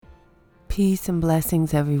Peace and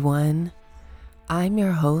blessings, everyone. I'm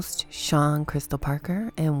your host, Sean Crystal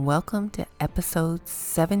Parker, and welcome to episode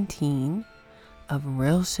 17 of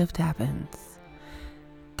Real Shift Happens.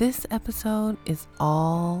 This episode is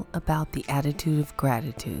all about the attitude of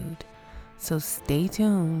gratitude, so stay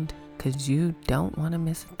tuned because you don't want to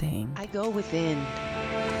miss a thing. I go within,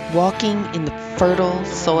 walking in the fertile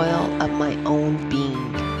soil of my own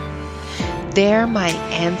being. There, my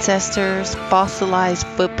ancestors' fossilized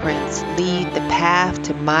footprints lead the path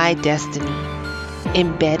to my destiny,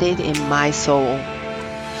 embedded in my soul.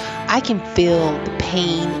 I can feel the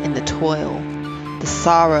pain and the toil, the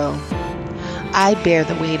sorrow. I bear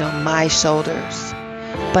the weight on my shoulders,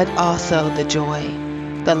 but also the joy,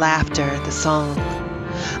 the laughter, the song.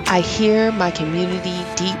 I hear my community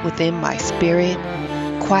deep within my spirit,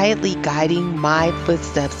 quietly guiding my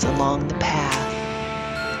footsteps along the path.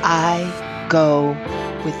 I go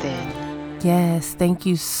within. Yes, thank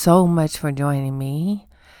you so much for joining me.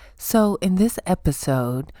 So in this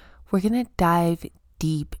episode, we're going to dive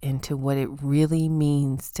deep into what it really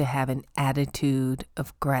means to have an attitude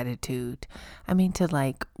of gratitude. I mean, to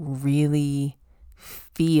really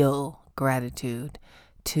feel gratitude,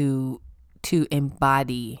 to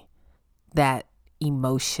embody that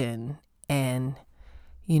emotion and,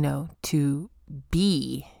 to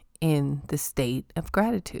be in the state of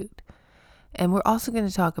gratitude. And we're also going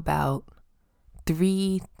to talk about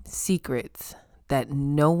 3 secrets that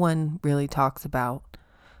no one really talks about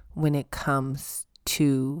when it comes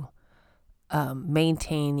to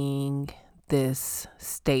maintaining this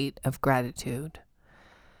state of gratitude.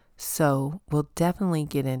 So we'll definitely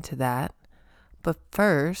get into that. But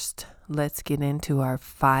first, let's get into our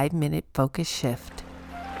 5-minute focus shift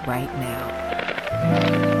right now.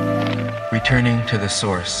 Returning to the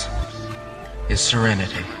source is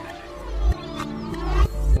serenity.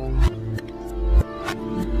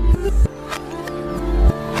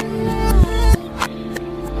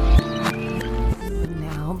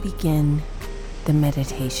 Begin the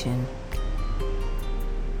meditation.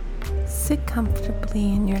 Sit comfortably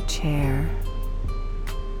in your chair.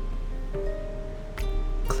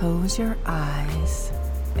 Close your eyes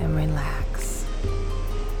and relax.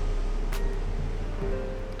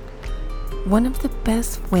 One of the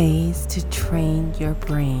best ways to train your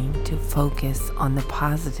brain to focus on the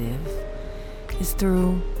positive is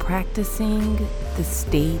through practicing the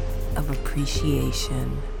state of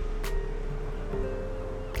appreciation.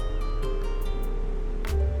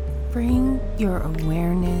 Bring your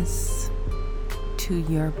awareness to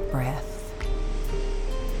your breath.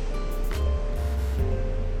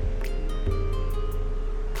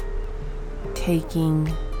 Taking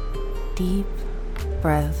deep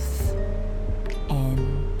breaths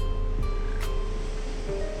in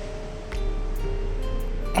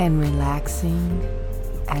and relaxing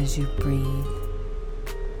as you breathe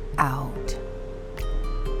out.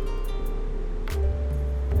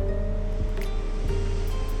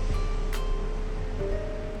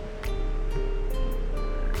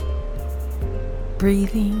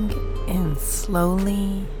 Breathing in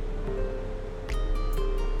slowly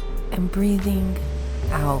and breathing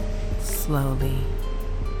out slowly.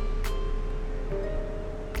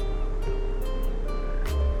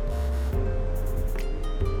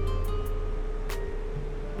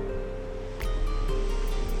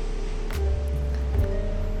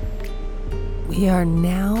 We are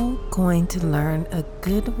now going to learn a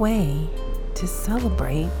good way to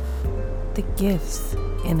celebrate the gifts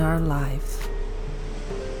in our life.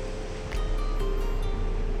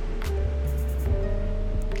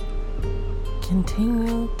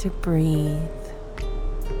 Continue to breathe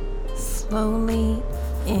slowly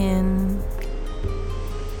in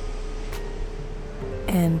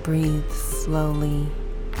and breathe slowly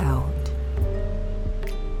out.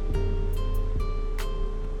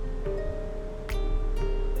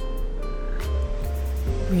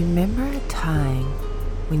 Remember a time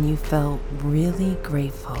when you felt really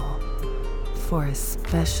grateful for a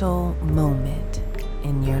special moment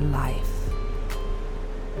in your life.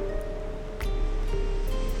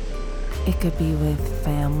 It could be with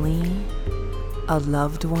family, a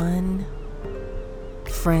loved one,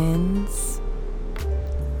 friends,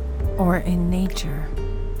 or in nature.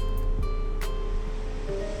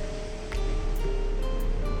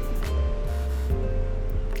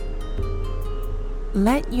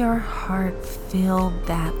 Let your heart feel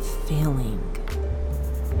that feeling,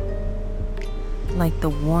 like the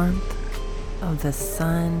warmth of the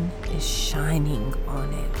sun is shining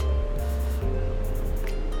on it.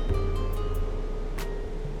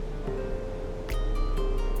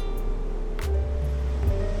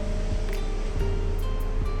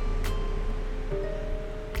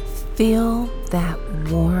 Feel that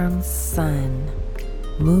warm sun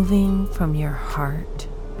moving from your heart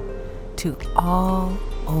to all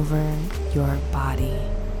over your body,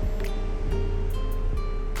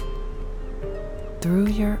 through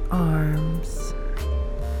your arms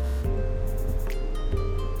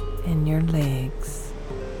and your legs,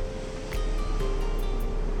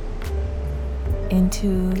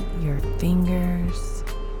 into your fingers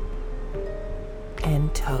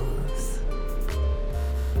and toes.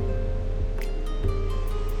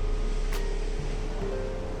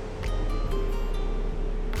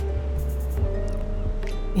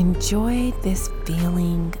 Enjoy this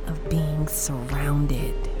feeling of being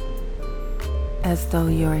surrounded, as though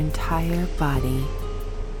your entire body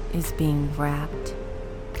is being wrapped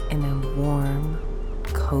in a warm,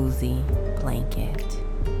 cozy blanket.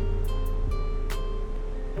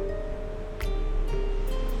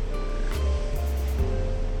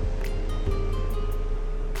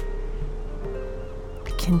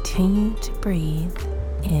 Continue to breathe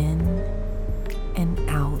in and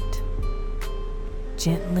out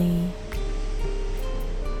gently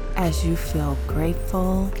as you feel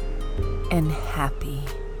grateful and happy.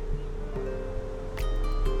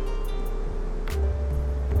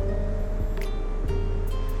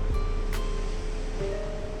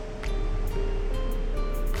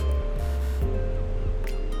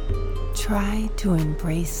 Try to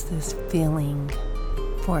embrace this feeling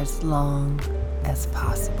for as long as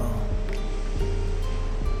possible.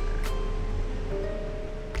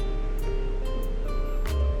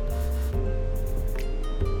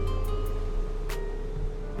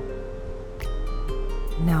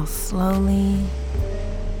 Now slowly,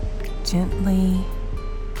 gently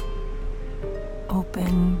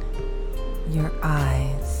open your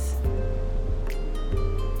eyes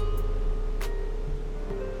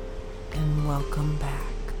and welcome back.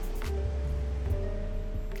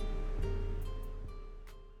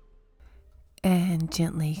 And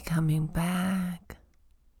gently coming back.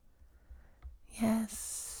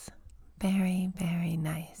 Yes, very, very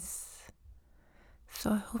nice.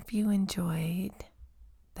 So I hope you enjoyed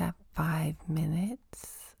that 5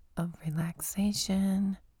 minutes of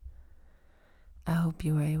relaxation. I hope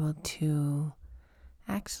you were able to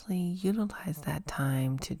actually utilize that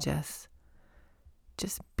time to just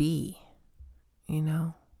be,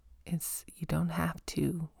 you don't have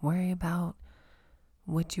to worry about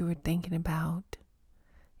what you were thinking about.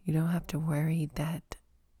 You don't have to worry that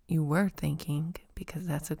you were thinking, because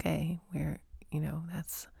that's okay.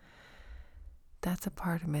 That's a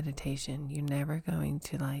part of meditation. You're never going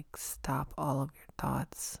to stop all of your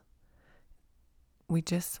thoughts. We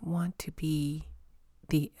just want to be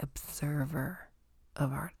the observer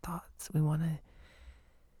of our thoughts. We want to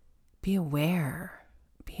be aware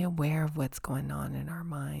of what's going on in our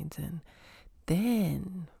minds, and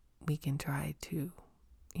then we can try to,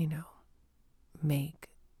 make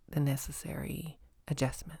the necessary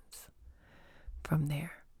adjustments from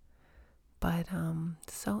there. But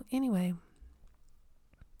so anyway,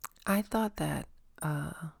 I thought that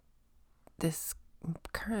this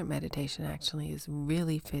current meditation actually is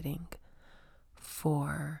really fitting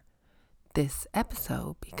for this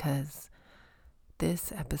episode, because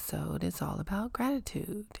this episode is all about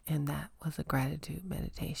gratitude, and that was a gratitude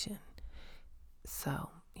meditation.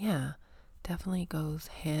 So yeah, definitely goes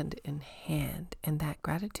hand in hand, and that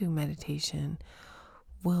gratitude meditation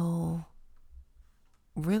will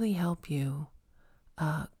really help you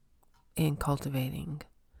in cultivating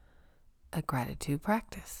a gratitude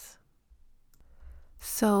practice.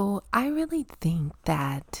 So I really think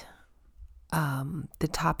that the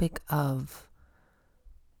topic of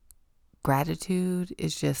gratitude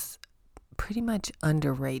is just pretty much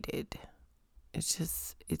underrated.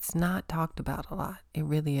 It's not talked about a lot. It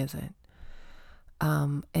really isn't.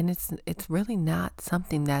 And it's really not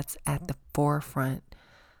something that's at the forefront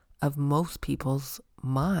of most people's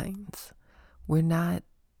minds. We're not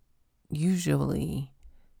usually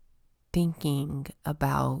thinking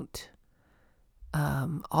about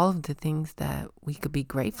all of the things that we could be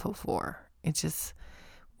grateful for. It's just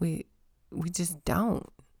we just don't.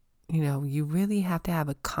 You really have to have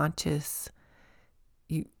a conscious,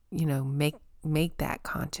 make that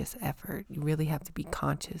conscious effort. You really have to be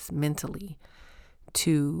conscious mentally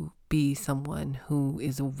to be someone who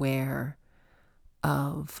is aware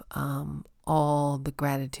of all the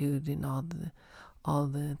gratitude and all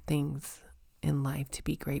the things in life to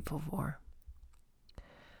be grateful for.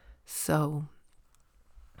 So,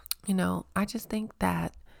 I just think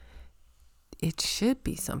that it should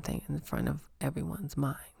be something in front of everyone's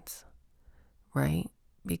minds, right?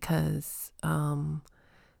 Because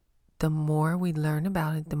the more we learn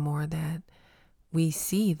about it, the more that we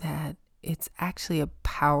see that it's actually a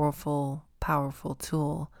powerful, powerful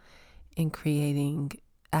tool in creating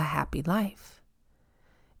a happy life.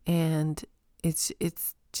 And it's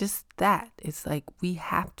just that. It's like we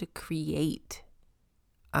have to create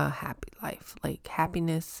a happy life. Like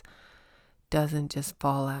happiness doesn't just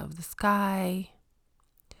fall out of the sky.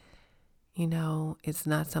 You know, it's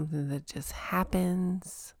not something that just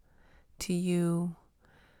happens to you.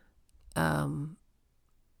 I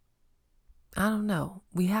don't know.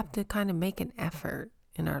 We have to kind of make an effort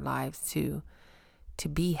in our lives to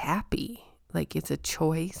be happy. Like it's a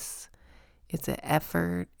choice. It's an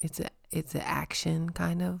effort. It's an action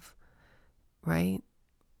kind of, right?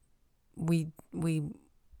 We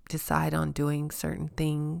decide on doing certain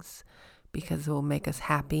things because it will make us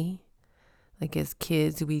happy. Like as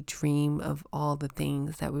kids, we dream of all the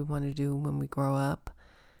things that we want to do when we grow up.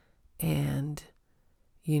 And,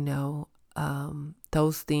 you know,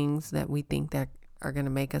 those things that we think that are going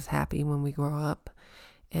to make us happy when we grow up.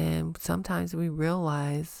 And sometimes we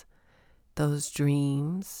realize those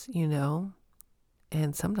dreams, you know,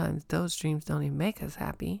 and sometimes those dreams don't even make us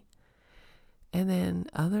happy. And then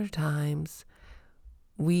other times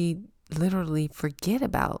we literally forget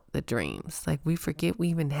about the dreams. Like we forget we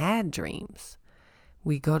even had dreams.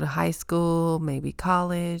 We go to high school, maybe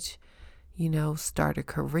college, you know, start a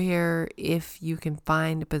career if you can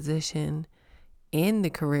find a position in the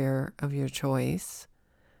career of your choice,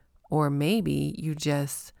 or maybe you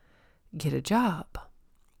just get a job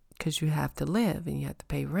because you have to live and you have to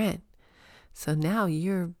pay rent. So now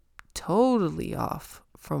you're totally off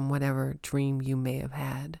from whatever dream you may have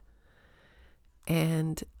had.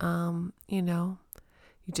 And, you know,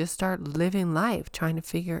 you just start living life, trying to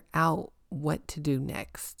figure out what to do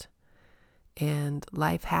next. And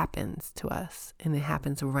life happens to us and it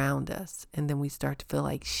happens around us. And then we start to feel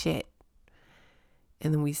like shit.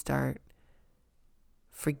 And then we start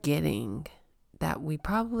forgetting that we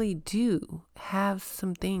probably do have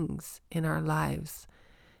some things in our lives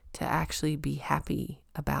to actually be happy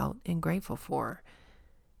about and grateful for.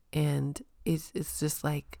 And it's just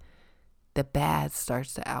like the bad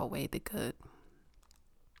starts to outweigh the good.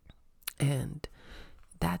 And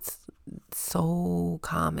that's so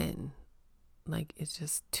common. Like it's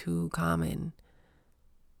just too common.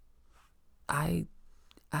 I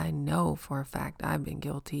know for a fact I've been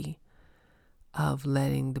guilty of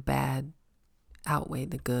letting the bad outweigh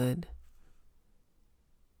the good.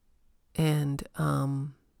 And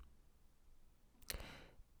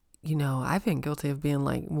you know, I've been guilty of being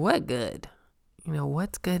like, what good? You know,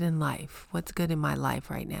 what's good in life? What's good in my life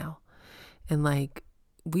right now? And like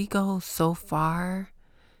we go so far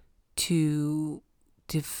to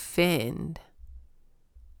defend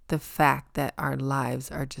the fact that our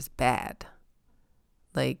lives are just bad.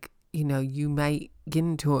 Like, you know, you might get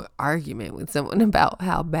into an argument with someone about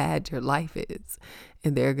how bad your life is.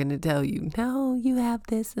 And they're going to tell you, no, you have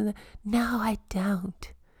this. And no, I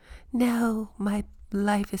don't. No, my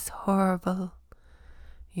life is horrible.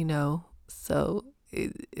 You know, so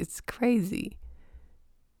it's crazy.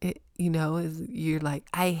 You know, you're like,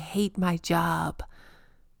 I hate my job.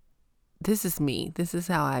 This is me. This is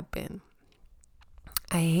how I've been.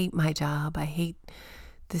 I hate my job. I hate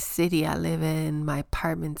the city I live in. My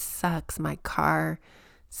apartment sucks. My car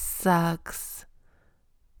sucks.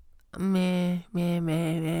 Meh.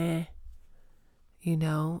 You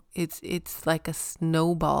know, it's like a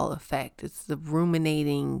snowball effect. It's the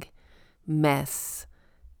ruminating mess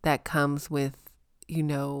that comes with, you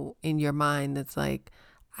know, in your mind that's like,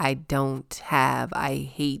 I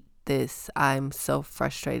hate this. I'm so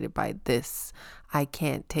frustrated by this. I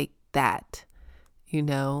can't take that. You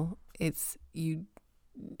know, you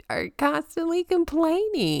are constantly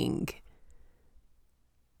complaining.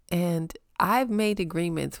 And I've made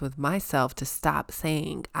agreements with myself to stop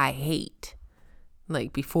saying I hate,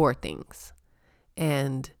 like before things.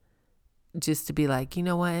 And just to be like, you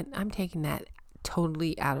know what? I'm taking that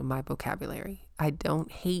totally out of my vocabulary. I don't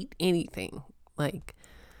hate anything. Like,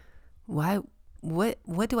 why?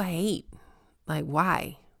 What do I hate? Like,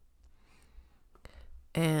 why?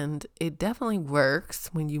 And it definitely works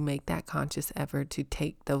when you make that conscious effort to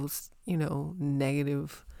take those, you know,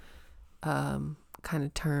 negative kind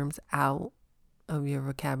of terms out of your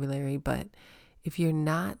vocabulary. But if you're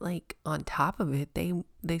not like on top of it,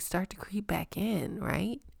 they start to creep back in,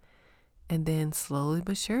 right? And then slowly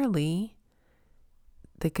but surely,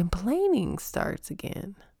 the complaining starts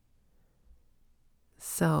again.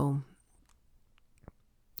 So,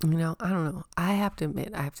 you know, I don't know. I have to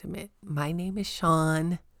admit, my name is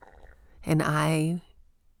Sean, and I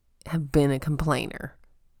have been a complainer.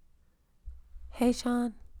 Hey,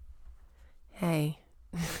 Sean. Hey.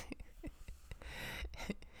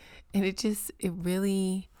 And it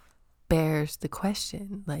really bears the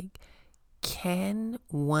question, like, can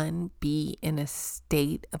one be in a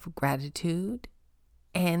state of gratitude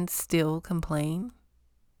and still complain?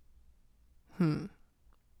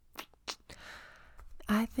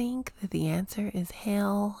 I think that the answer is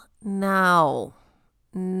hell no.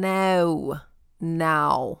 No.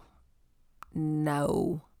 No.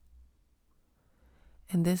 No.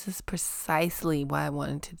 And this is precisely why I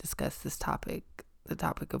wanted to discuss this topic, the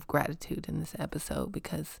topic of gratitude in this episode,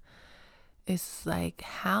 because it's like,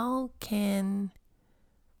 how can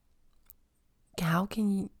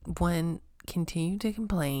one continue to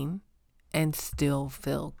complain and still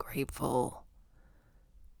feel grateful?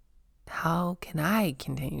 How can I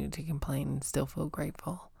continue to complain and still feel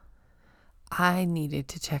grateful? I needed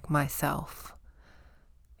to check myself.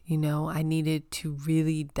 I needed to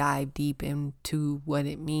really dive deep into what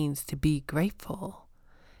it means to be grateful.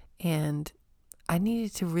 And I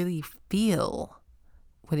needed to really feel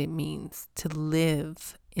what it means to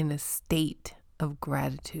live in a state of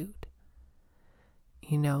gratitude.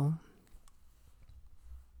 I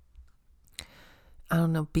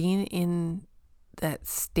don't know, being in that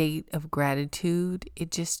state of gratitude,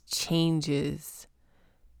 it just changes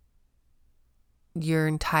your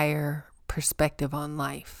entire perspective on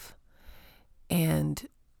life. And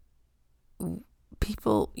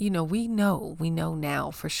people, we know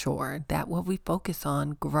now for sure that what we focus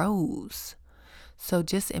on grows. So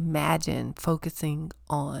just imagine focusing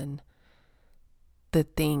on the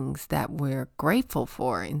things that we're grateful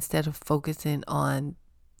for instead of focusing on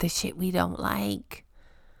the shit we don't like.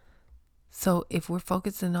 So if we're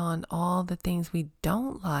focusing on all the things we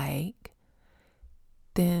don't like,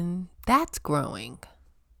 then that's growing.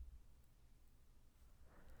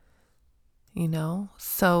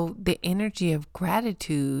 So the energy of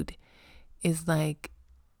gratitude is like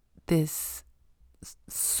this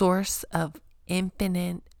source of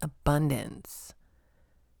infinite abundance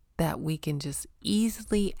that we can just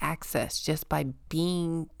easily access just by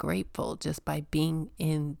being grateful, just by being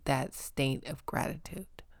in that state of gratitude.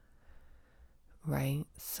 Right?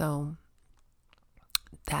 So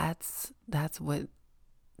that's what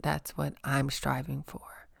I'm striving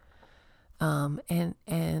for.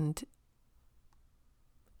 And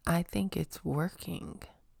I think it's working.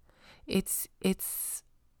 It's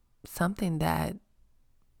something that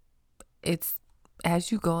it's,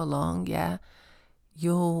 as you go along,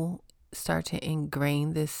 you'll start to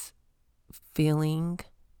ingrain this feeling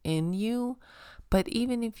in you. But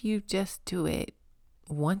even if you just do it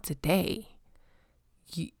once a day,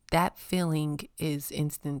 that feeling is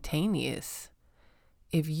instantaneous.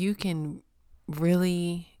 If you can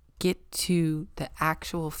really get to the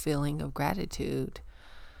actual feeling of gratitude,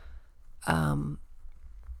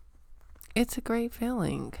 it's a great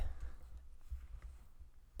feeling.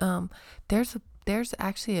 There's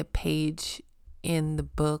actually a page in the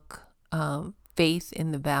book, Faith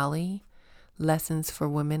in the Valley, Lessons for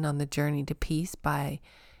Women on the Journey to Peace by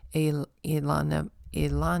Iyanla.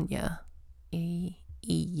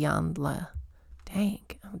 Dang,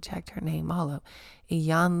 I checked her name all up.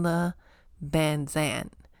 Iyanla Vanzant.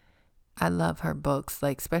 I love her books,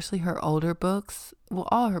 like especially her older books. Well,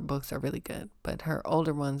 all her books are really good, but her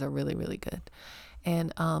older ones are really, really good.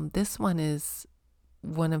 And this one is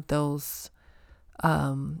one of those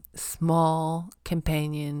small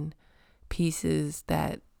companion pieces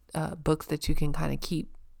that books that you can kind of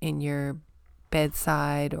keep in your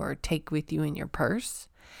bedside or take with you in your purse.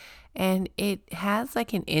 And it has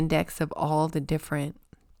like an index of all the different,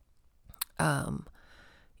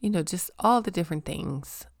 just all the different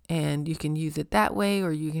things. And you can use it that way,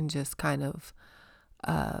 or you can just kind of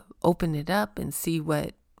open it up and see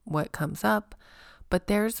what comes up. But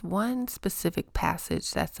there's one specific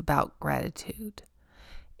passage that's about gratitude.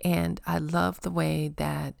 And I love the way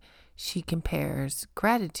that she compares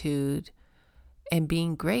gratitude and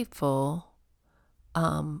being grateful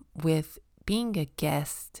with being a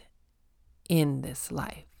guest in this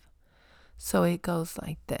life. So it goes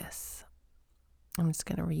like this. I'm just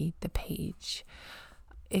going to read the page.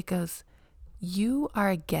 It goes, "You are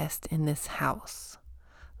a guest in this house.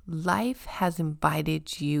 Life has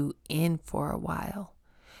invited you in for a while.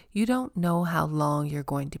 You don't know how long you're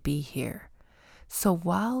going to be here. So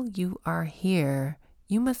while you are here,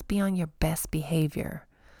 you must be on your best behavior.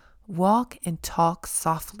 Walk and talk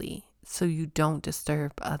softly so you don't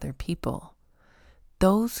disturb other people.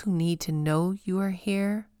 Those who need to know you are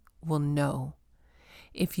here will know.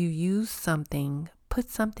 If you use something, put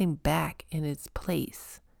something back in its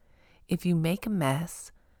place. If you make a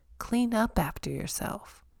mess, clean up after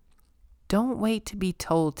yourself. Don't wait to be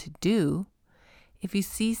told to do. If you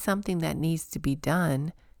see something that needs to be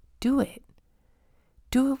done, do it.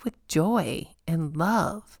 Do it with joy and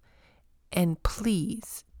love. And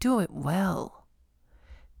please do it well.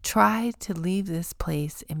 Try to leave this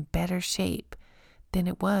place in better shape than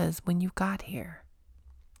it was when you got here.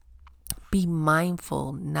 Be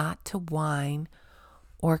mindful not to whine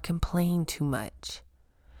or complain too much.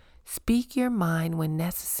 Speak your mind when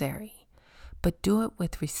necessary, but do it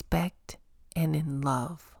with respect and in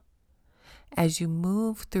love. As you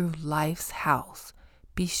move through life's house,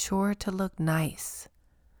 be sure to look nice.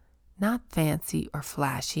 Not fancy or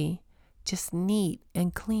flashy, just neat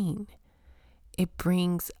and clean. It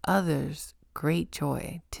brings others great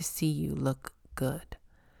joy to see you look good.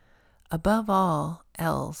 Above all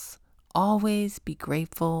else, always be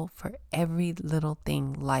grateful for every little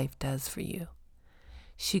thing life does for you.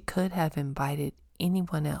 She could have invited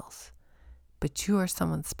anyone else, but you are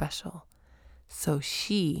someone special, so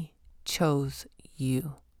she chose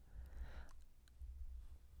you.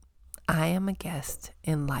 I am a guest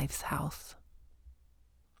in life's house.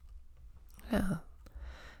 Yeah,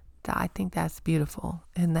 I think that's beautiful,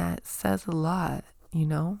 and that says a lot,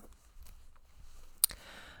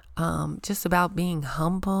 just about being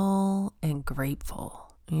humble and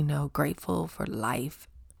grateful, grateful for life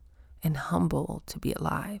and humble to be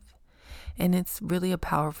alive. And it's really a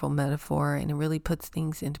powerful metaphor, and it really puts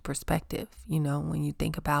things into perspective, when you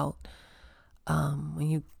think about, when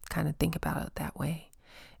you kind of think about it that way.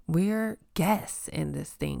 We're guests in this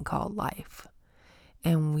thing called life,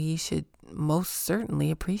 and we should most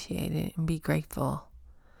certainly appreciate it and be grateful,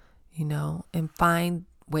 and find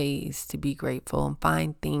ways to be grateful and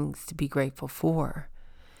find things to be grateful for.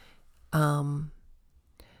 And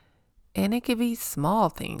it could be small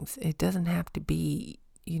things. It doesn't have to be,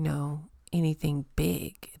 anything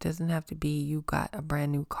big. It doesn't have to be you got a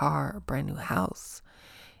brand new car, a brand new house.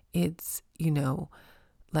 It's,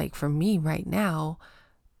 like for me right now,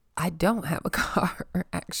 I don't have a car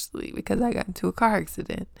actually, because I got into a car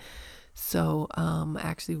accident. So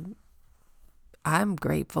actually, I'm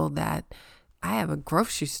grateful that I have a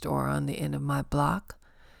grocery store on the end of my block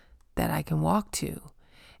that I can walk to.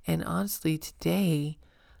 And honestly, today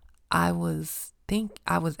I was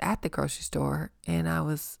at the grocery store, and I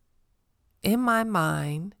was in my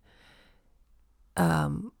mind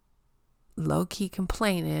low-key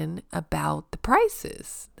complaining about the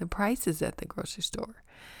prices at the grocery store.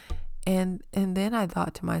 And then I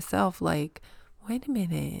thought to myself, like, wait a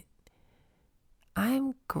minute.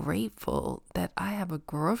 I'm grateful that I have a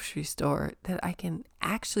grocery store that I can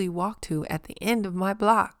actually walk to at the end of my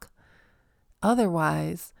block.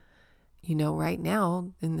 Otherwise, right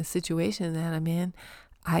now in the situation that I'm in,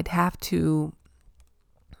 I'd have to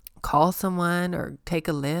call someone or take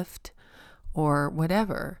a Lyft or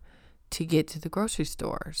whatever to get to the grocery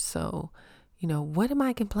store. So, what am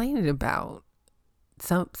I complaining about?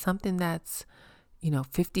 Something that's,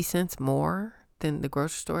 50 cents more than the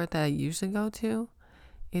grocery store that I usually go to.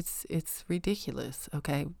 It's ridiculous.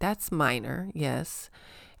 Okay. That's minor. Yes.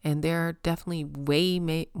 And there are definitely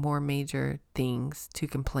way more major things to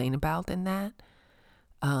complain about than that.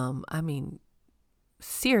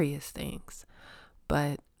 Serious things,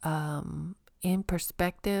 but, in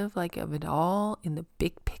perspective, like of it all, in the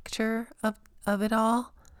big picture of it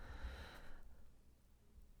all,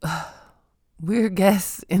 we're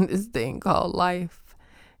guests in this thing called life,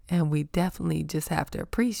 and we definitely just have to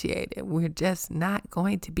appreciate it. We're just not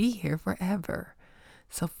going to be here forever.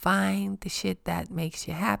 So find the shit that makes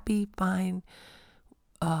you happy. Find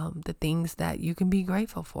the things that you can be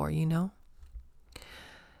grateful for,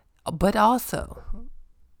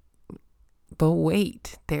 But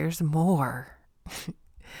wait, there's more.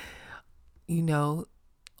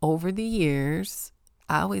 Over the years,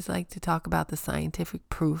 I always like to talk about the scientific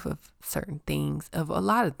proof of certain things, of a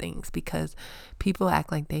lot of things, because people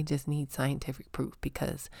act like they just need scientific proof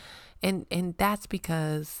and that's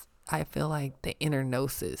because I feel like the inner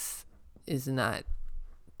gnosis is not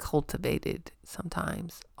cultivated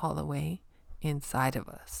sometimes all the way inside of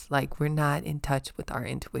us. Like we're not in touch with our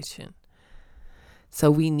intuition. So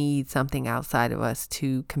we need something outside of us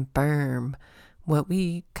to confirm what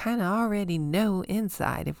we kind of already know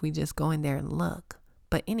inside if we just go in there and look.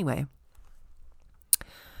 But anyway,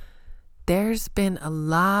 there's been a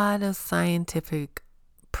lot of scientific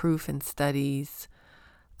proof and studies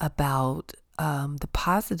about the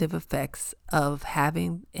positive effects of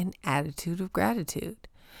having an attitude of gratitude.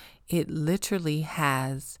 It literally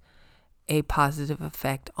has a positive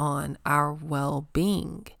effect on our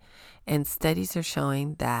well-being. And studies are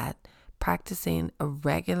showing that practicing a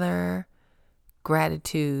regular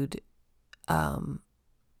gratitude,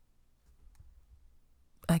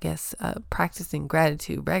 practicing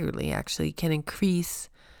gratitude regularly actually can increase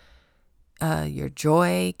your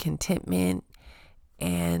joy, contentment,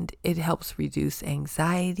 and it helps reduce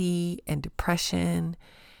anxiety and depression.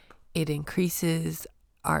 It increases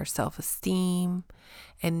our self-esteem.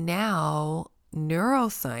 And now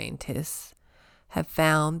neuroscientists have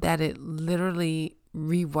found that it literally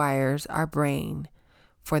rewires our brain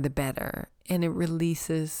for the better, and it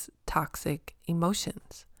releases toxic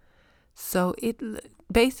emotions. So it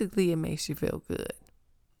makes you feel good,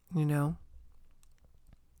 you know?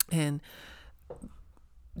 And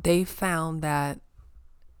they found that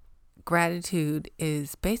gratitude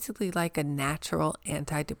is basically like a natural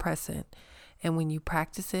antidepressant. And when you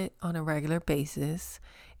practice it on a regular basis,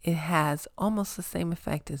 it has almost the same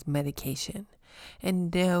effect as medication.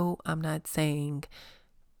 And no, I'm not saying,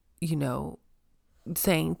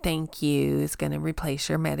 saying thank you is going to replace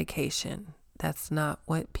your medication. That's not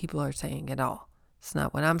what people are saying at all. It's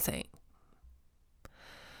not what I'm saying.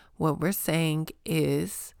 What we're saying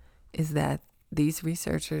is that these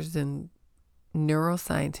researchers and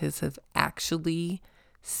neuroscientists have actually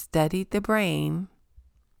studied the brain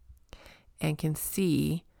and can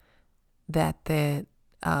see that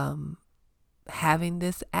having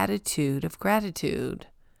this attitude of gratitude,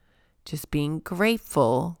 just being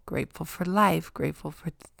grateful for life, grateful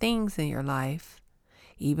for the things in your life,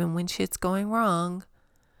 even when shit's going wrong,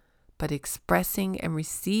 but expressing and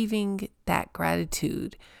receiving that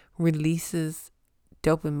gratitude releases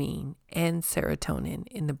dopamine and serotonin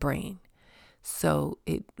in the brain. So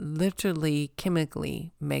it literally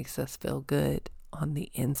chemically makes us feel good on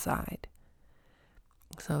the inside.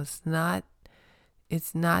 So it's not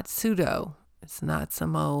pseudo. It's not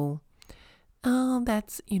some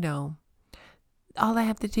that's, all I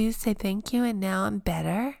have to do is say thank you and now I'm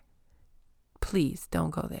better. Please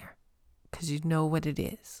don't go there, because you know what it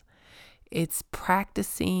is. It's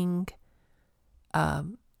practicing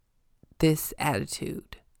this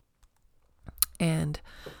attitude. And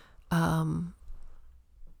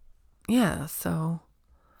so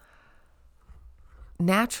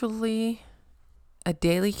naturally, a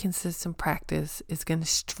daily consistent practice is going to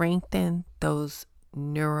strengthen those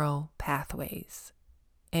neural pathways.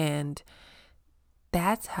 And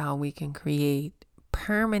that's how we can create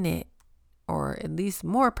permanent, or at least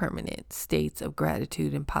more permanent, states of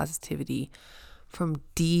gratitude and positivity from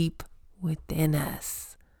deep within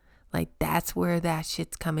us. Like, that's where that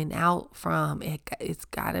shit's coming out from. It's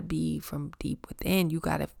got to be from deep within. You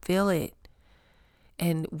got to feel it.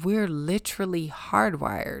 And we're literally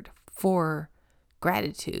hardwired for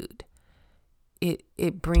gratitude.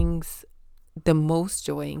 It brings the most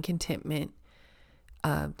joy and contentment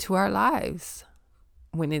to our lives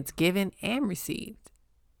when it's given and received.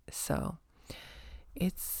 So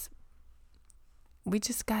we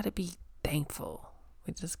just got to be thankful.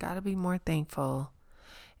 We just got to be more thankful.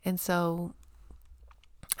 And so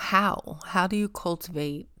how do you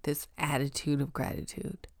cultivate this attitude of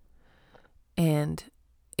gratitude? And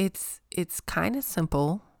it's kind of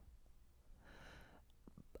simple.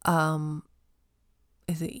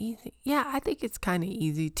 Is it easy? Yeah, I think it's kind of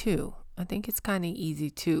easy too.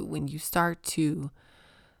 When you start to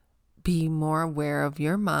be more aware of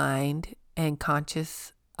your mind and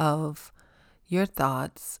conscious of your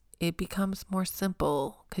thoughts. It becomes more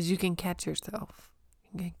simple because you can catch yourself.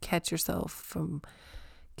 You can catch yourself from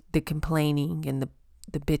the complaining and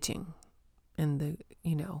the bitching and the,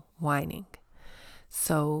 whining.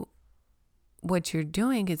 So what you're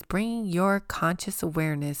doing is bringing your conscious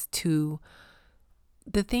awareness to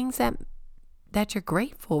the things that you're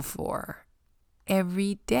grateful for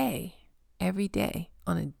every day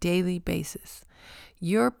on a daily basis.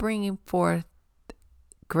 You're bringing forth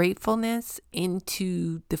gratefulness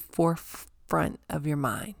into the forefront of your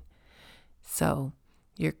mind. So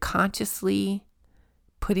you're consciously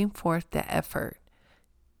putting forth the effort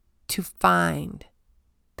to find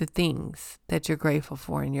the things that you're grateful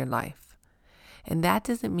for in your life. And that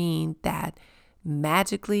doesn't mean that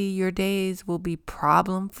magically your days will be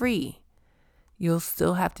problem-free. You'll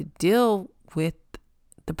still have to deal with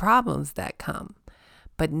the problems that come.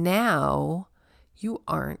 But now you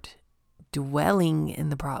aren't dwelling in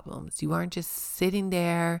the problems. You aren't just sitting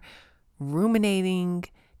there ruminating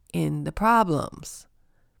in the problems.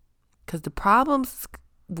 Because the problems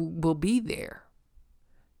will be there.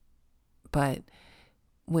 But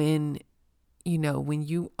when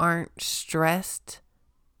you aren't stressed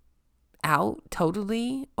out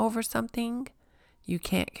totally over something you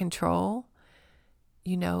can't control,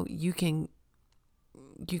 you can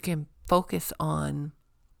focus on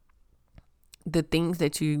the things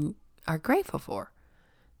that you are grateful for,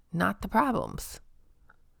 not the problems.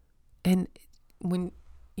 And when,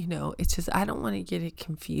 it's just, I don't want to get it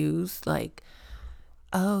confused. Like,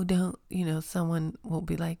 oh, don't, someone will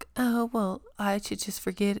be like, oh, well, I should just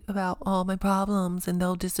forget about all my problems and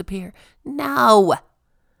they'll disappear. No,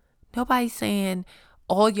 nobody's saying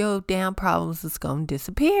all your damn problems is going to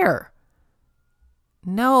disappear.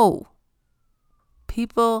 No,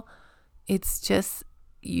 people, it's just,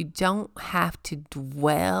 you don't have to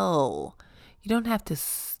dwell. You don't have to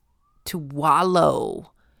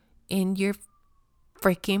wallow in your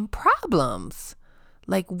freaking problems.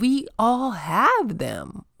 Like, we all have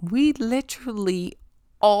them. We literally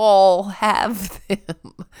all have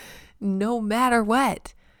them, no matter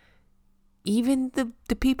what. Even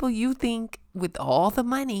the people you think with all the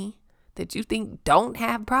money that you think don't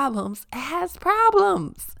have problems, has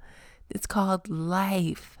problems. It's called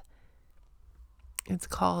life. It's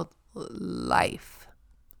called life.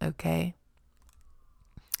 Okay?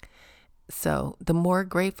 So the more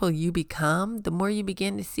grateful you become, the more you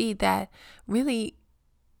begin to see that really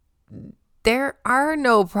there are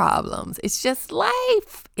no problems. It's just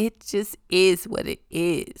life. It just is what it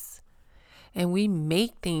is. And we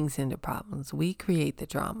make things into problems. We create the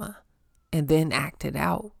drama and then act it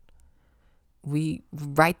out. We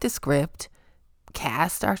write the script,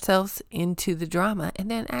 cast ourselves into the drama, and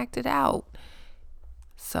then act it out.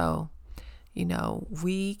 So,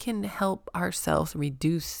 we can help ourselves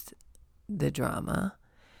reduce the drama,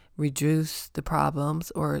 reduce the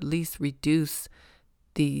problems, or at least reduce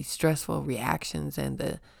the stressful reactions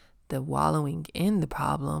and the wallowing in the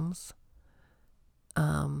problems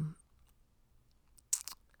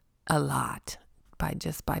a lot by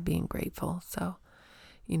being grateful. So,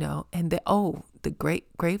 and the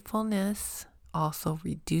great gratefulness also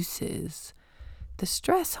reduces the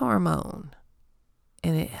stress hormone,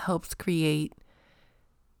 and it helps create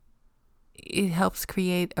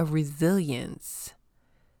a resilience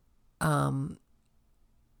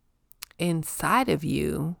inside of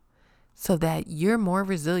you, so that you're more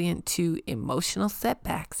resilient to emotional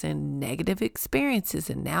setbacks and negative experiences.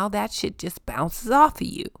 And now that shit just bounces off of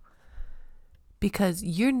you because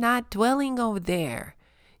you're not dwelling over there.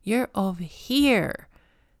 You're over here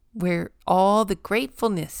where all the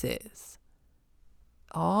gratefulness is.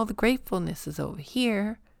 All the gratefulness is over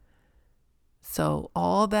here. So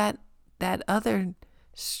all that other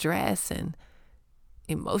stress and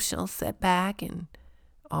emotional setback and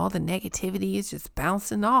all the negativity is just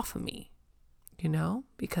bouncing off of me,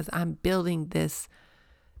 because I'm building this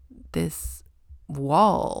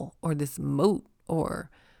wall or this moat or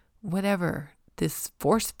whatever, this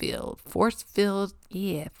force field of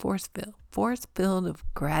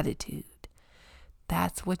gratitude.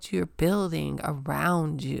 That's what you're building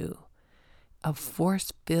around you, a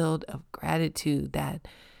force field of gratitude that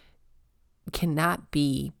cannot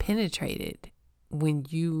be penetrated when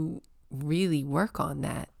you really work on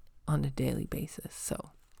that on a daily basis. So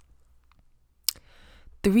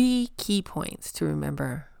 3 key points to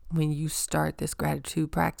remember when you start this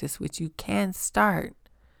gratitude practice, which you can start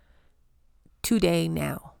today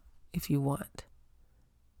now if you want.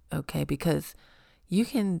 Okay, because you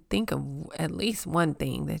can think of at least one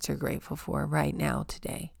thing that you're grateful for right now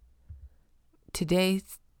today.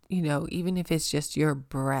 Today's, even if it's just your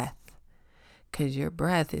breath, because your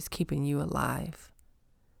breath is keeping you alive.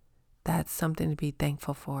 That's something to be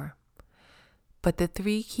thankful for. But the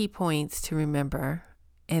 3 key points to remember,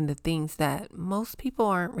 and the things that most people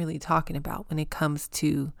aren't really talking about when it comes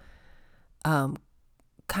to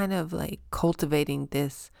kind of like cultivating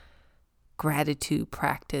this gratitude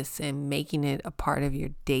practice and making it a part of your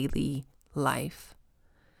daily life.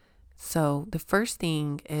 So the first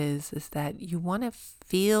thing is that you want to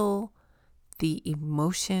feel the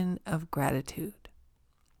emotion of gratitude.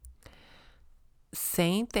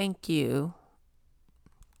 Saying thank you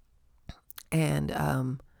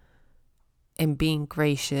and being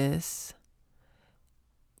gracious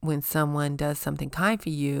when someone does something kind for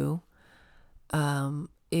you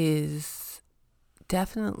is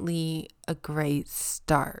definitely a great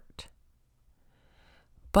start.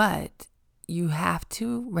 But you have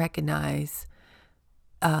to recognize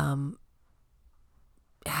how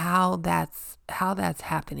that's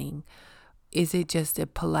happening. Is it just a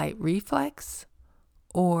polite reflex?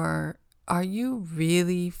 Or are you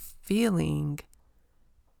really feeling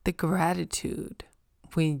the gratitude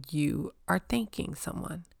when you are thanking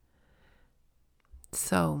someone?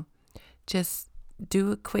 So just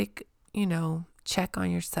do a quick, check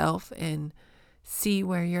on yourself and see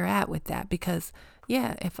where you're at with that. Because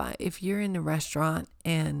if you're in the restaurant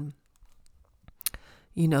and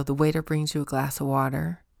the waiter brings you a glass of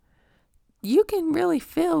water, you can really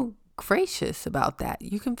feel gracious about that.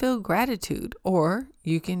 You can feel gratitude, or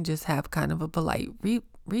you can just have kind of a polite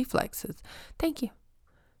reflexes. Thank you.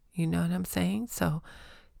 You know what I'm saying? So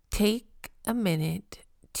take a minute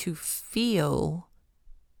to feel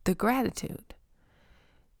the gratitude.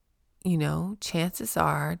 Chances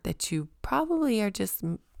are that you probably are just,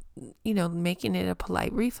 making it a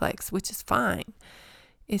polite reflex, which is fine.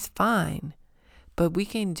 It's fine. But we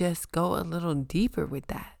can just go a little deeper with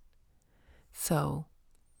that. So,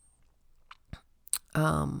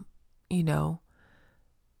 I'm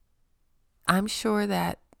sure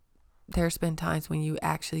that there's been times when you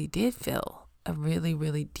actually did feel a really,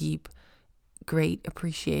 really deep, great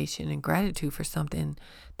appreciation and gratitude for something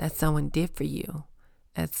that someone did for you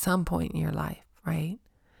at some point in your life, right?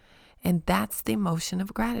 And that's the emotion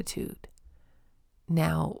of gratitude.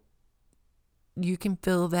 Now, you can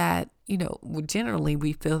feel that, generally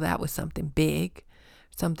we feel that with something big,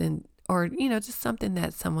 something, or, just something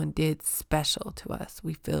that someone did special to us.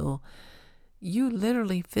 You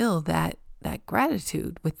literally feel that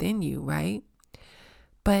gratitude within you, right?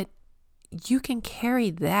 But you can carry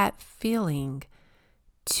that feeling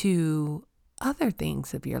to other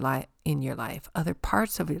things of your life, other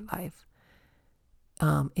parts of your life.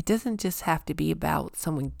 It doesn't just have to be about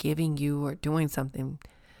someone giving you or doing something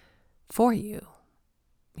for you.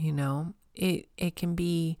 It can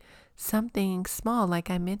be something small, like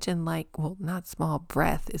I mentioned, not small.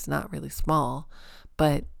 Breath is not really small,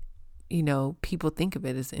 but people think of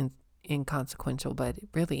it as inconsequential, but it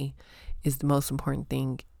really is the most important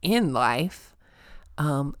thing in life.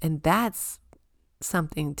 And that's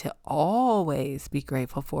something to always be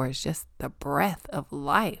grateful for, is just the breath of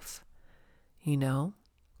life. You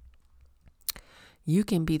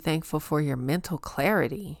can be thankful for your mental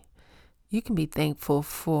clarity. You can be thankful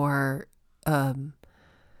for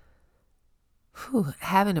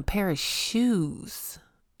having a pair of shoes.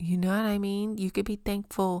 You know what I mean? You could be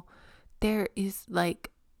thankful. There is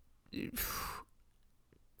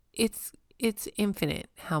it's infinite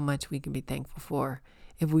how much we can be thankful for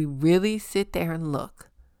if we really sit there and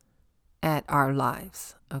look at our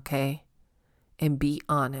lives, okay? And be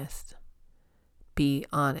honest. Be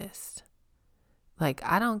honest.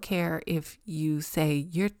 I don't care if you say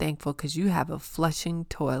you're thankful because you have a flushing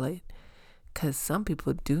toilet, because some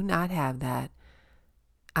people do not have that.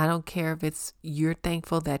 I don't care if you're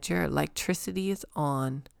thankful that your electricity is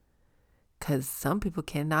on, because some people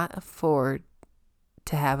cannot afford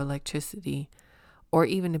to have electricity or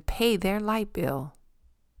even to pay their light bill.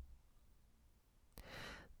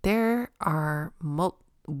 There are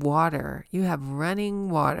water. You have running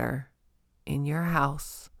water in your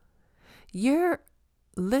house. You're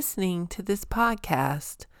listening to this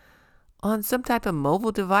podcast on some type of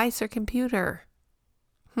mobile device or computer.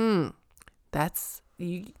 That's,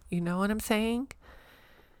 you know what I'm saying?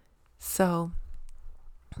 So,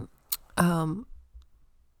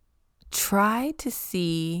 try to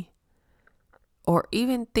see, or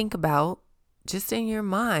even think about, just in your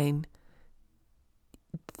mind,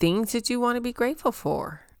 things that you want to be grateful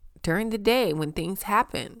for during the day when things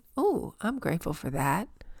happen. Oh, I'm grateful for that.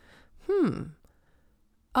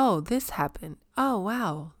 Oh, this happened. Oh,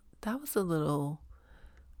 wow. That was a little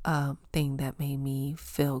thing that made me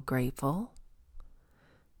feel grateful.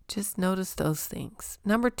 Just notice those things.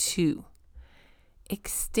 Number 2,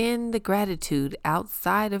 extend the gratitude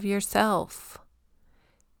outside of yourself.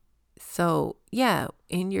 So,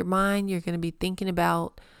 in your mind, you're going to be thinking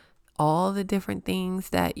about all the different things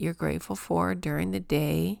that you're grateful for during the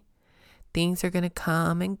day. Things are going to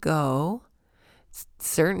come and go.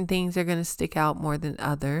 Certain things are going to stick out more than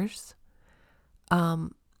others.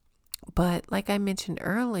 But like I mentioned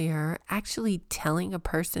earlier, actually telling a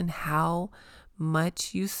person how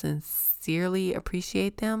much you sincerely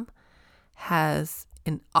appreciate them has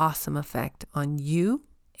an awesome effect on you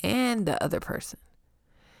and the other person.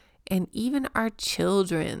 And even our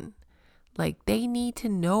children, they need to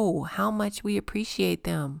know how much we appreciate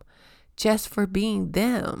them just for being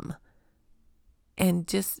them. And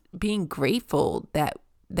just being grateful that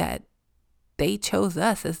they chose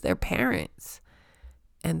us as their parents.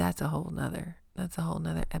 And that's a whole nother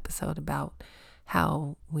episode about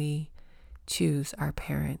how we choose our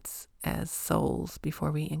parents as souls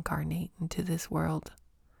before we incarnate into this world.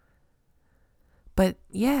 But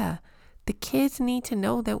the kids need to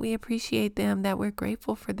know that we appreciate them, that we're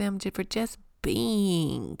grateful for them for just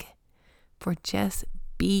being.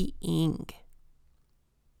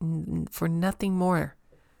 For nothing more.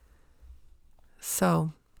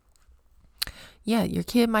 So, your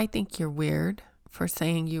kid might think you're weird for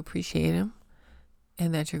saying you appreciate him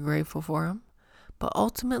and that you're grateful for him. But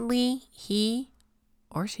ultimately, he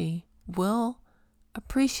or she will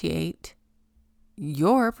appreciate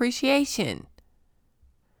your appreciation.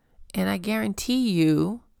 And I guarantee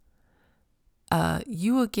you,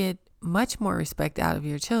 you will get much more respect out of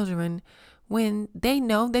your children when they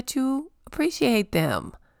know that you appreciate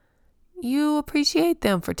them. You appreciate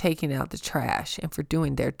them for taking out the trash and for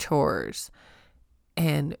doing their chores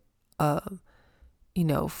and,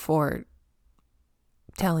 for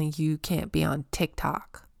telling you can't be on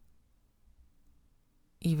TikTok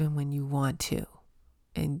even when you want to,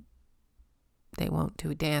 and they won't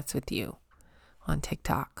do a dance with you on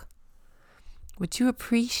TikTok. Would you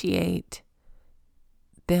appreciate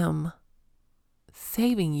them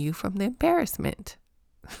saving you from the embarrassment?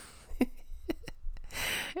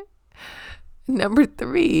 Number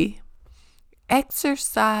 3,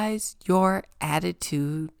 exercise your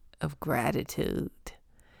attitude of gratitude.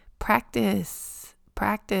 Practice.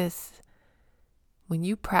 When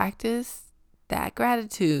you practice that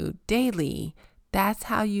gratitude daily, that's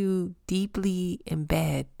how you deeply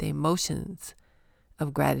embed the emotions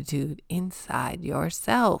of gratitude inside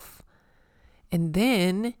yourself. And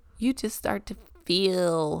then you just start to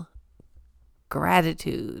feel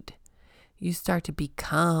gratitude. You start to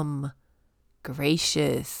become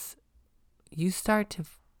gracious. You start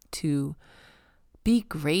to be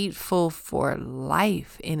grateful for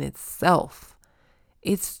life in itself.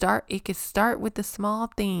 It could start with the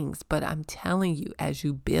small things, but I'm telling you, as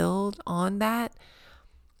you build on that,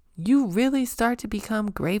 you really start to become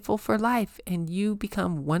grateful for life, and you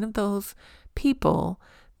become one of those people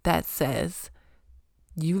that says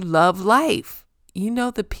you love life. You know,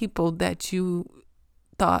 the people that you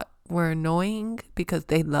thought were annoying because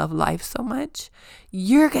they love life so much,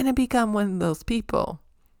 you're going to become one of those people.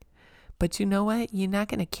 But you know what? You're not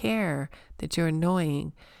going to care that you're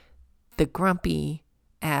annoying the grumpy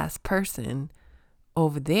ass person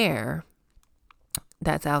over there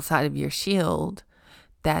that's outside of your shield,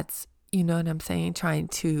 that's, you know what I'm saying, trying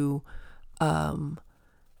to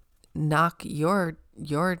knock your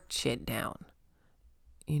shit down.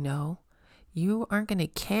 You know, you aren't going to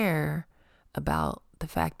care about the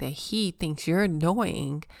fact that he thinks you're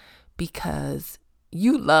annoying because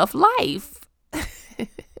you love life.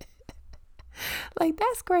 Like,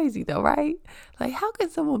 that's crazy though, right? Like, how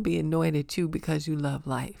can someone be annoyed at you because you love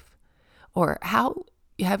life? Or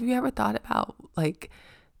have you ever thought about like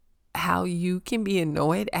how you can be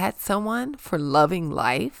annoyed at someone for loving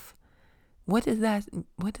life? What does that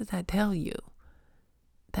tell you?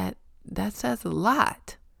 That says a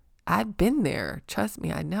lot. I've been there. Trust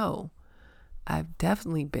me, I know. I've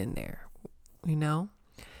definitely been there, you know?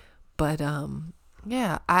 But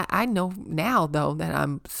yeah, I know now though that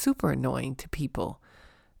I'm super annoying to people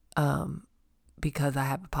because I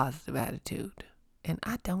have a positive attitude, and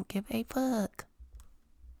I don't give a fuck.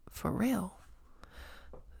 For real.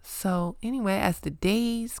 So anyway, as the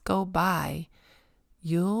days go by,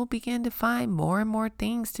 you'll begin to find more and more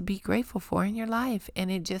things to be grateful for in your life,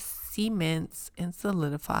 and it just cements and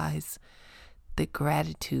solidifies the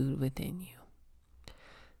gratitude within you.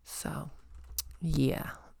 So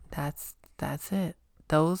yeah, that's it.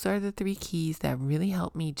 Those are the 3 keys that really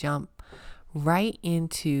help me jump right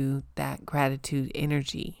into that gratitude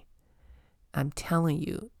energy. I'm telling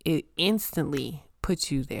you, it instantly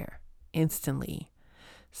puts you there. Instantly.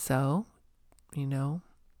 So, you know,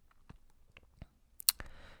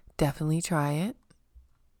 definitely try it.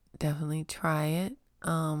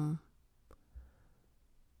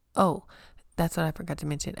 Oh, that's what I forgot to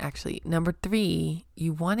mention actually. Number 3,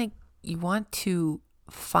 you want to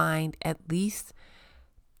find at least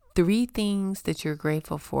 3 things that you're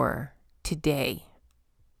grateful for today.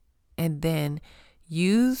 And then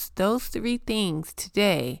use those 3 things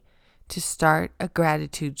today to start a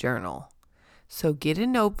gratitude journal. So get a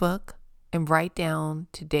notebook and write down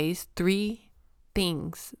today's 3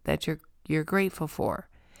 things that you're grateful for.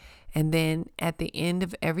 And then at the end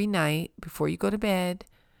of every night, before you go to bed,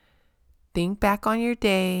 think back on your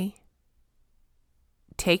day,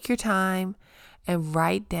 take your time, and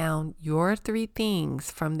write down your 3 things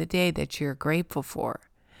from the day that you're grateful for.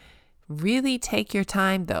 Really take your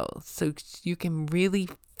time though, so you can really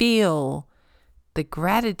feel the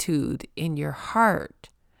gratitude in your heart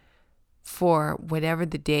for whatever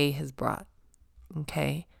the day has brought.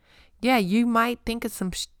 Okay? Yeah, you might think of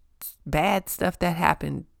some bad stuff that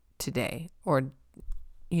happened today, or,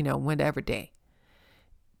 you know, whatever day.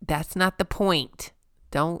 That's not the point.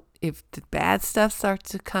 If the bad stuff starts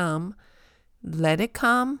to come, let it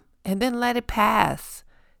come and then let it pass.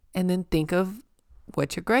 And then think of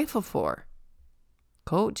what you're grateful for.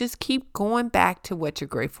 Just keep going back to what you're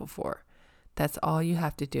grateful for. That's all you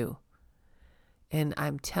have to do. And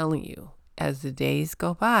I'm telling you, as the days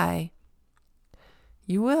go by,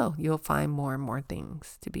 you'll find more and more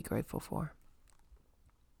things to be grateful for.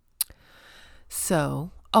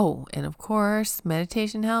 So, Oh, and of course,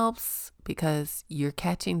 meditation helps because you're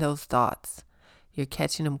catching those thoughts. You're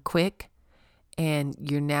catching them quick, and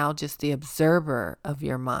you're now just the observer of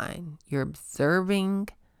your mind. You're observing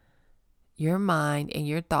your mind and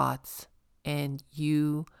your thoughts, and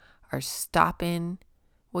you are stopping.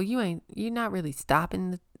 Well, you're not really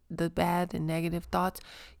stopping the bad and negative thoughts.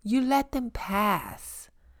 You let them pass.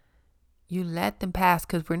 You let them pass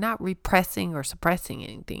because we're not repressing or suppressing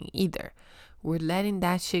anything either. We're letting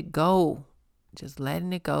that shit go. Just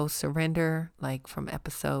letting it go. Surrender, like from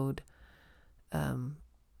episode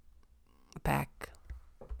back,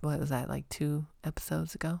 what was that, like 2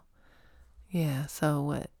 episodes ago? Yeah,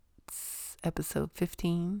 so episode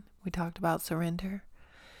 15, we talked about surrender.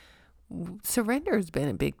 Surrender has been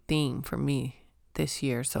a big theme for me this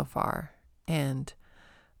year so far. And,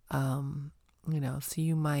 so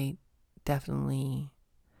you might definitely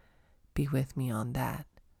be with me on that.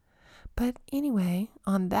 But anyway,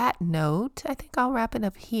 on that note, I think I'll wrap it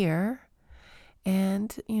up here.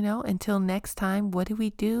 And, until next time, what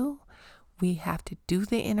do? We have to do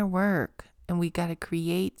the inner work, and we got to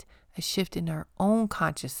create a shift in our own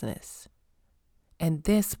consciousness. And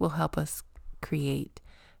this will help us create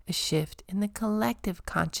a shift in the collective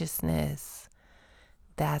consciousness.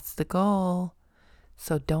 That's the goal.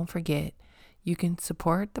 So don't forget, you can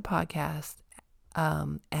support the podcast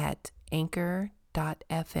at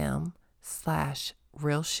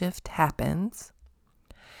anchor.fm/RealShiftHappens.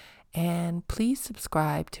 And please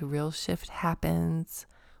subscribe to Real Shift Happens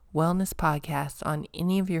Wellness Podcast on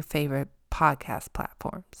any of your favorite podcast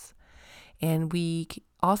platforms. And we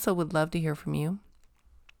also would love to hear from you.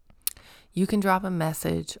 You can drop a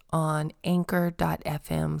message on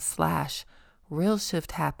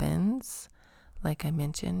anchor.fm/RealShiftHappens, like I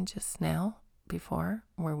mentioned just now before,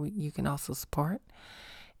 where you can also support.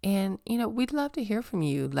 And, we'd love to hear from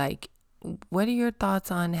you. Like, what are your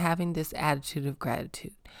thoughts on having this attitude of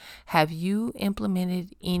gratitude? Have you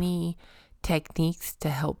implemented any techniques to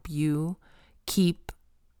help you keep,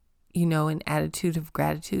 an attitude of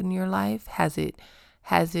gratitude in your life? Has it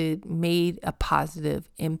made a positive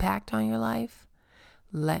impact on your life?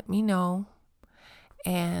 Let me know.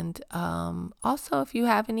 And also, if you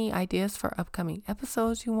have any ideas for upcoming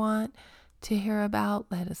episodes you want to hear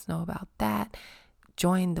about, let us know about that.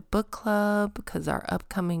 Join the book club, because our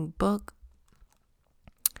upcoming book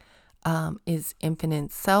is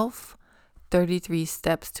Infinite Self, 33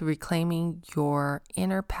 Steps to Reclaiming Your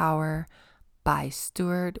Inner Power by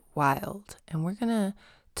Stuart Wilde. And we're going to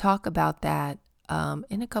talk about that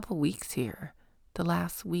in a couple weeks here, the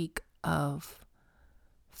last week of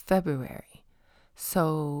February.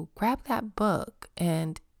 So grab that book.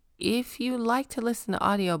 And if you like to listen to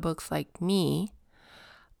audiobooks like me,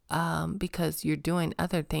 because you're doing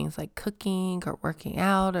other things like cooking or working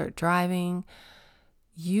out or driving,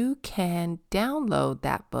 you can download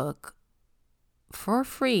that book for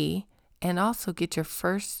free and also get your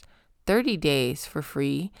first 30 days for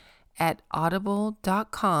free at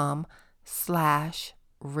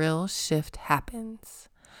audible.com/RealShiftHappens.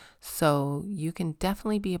 So you can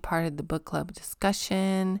definitely be a part of the book club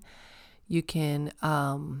discussion. You can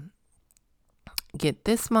get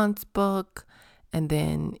this month's book, and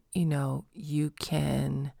then, you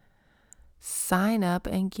can sign up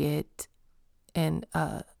and get, and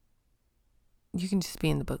you can just be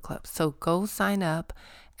in the book club. So go sign up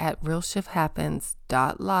at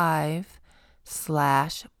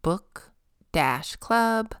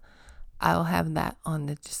realshifthappens.live/book-club. I'll have that on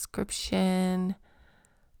the description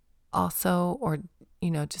also, or,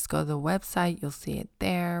 just go to the website. You'll see it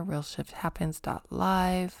there,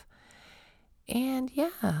 realshifthappens.live. And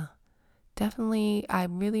yeah, definitely, I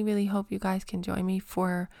really, really hope you guys can join me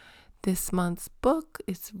for this month's book.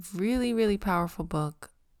 It's really, really powerful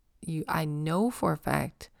book. I know for a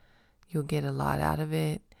fact you'll get a lot out of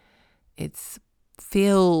it. It's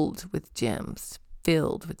filled with gems.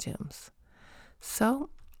 So,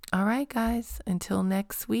 all right, guys, until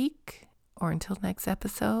next week, or until next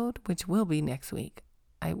episode, which will be next week.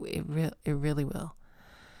 It really will.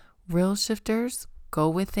 Real shifters, go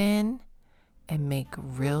within and make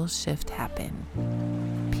real shift happen.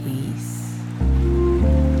 Peace.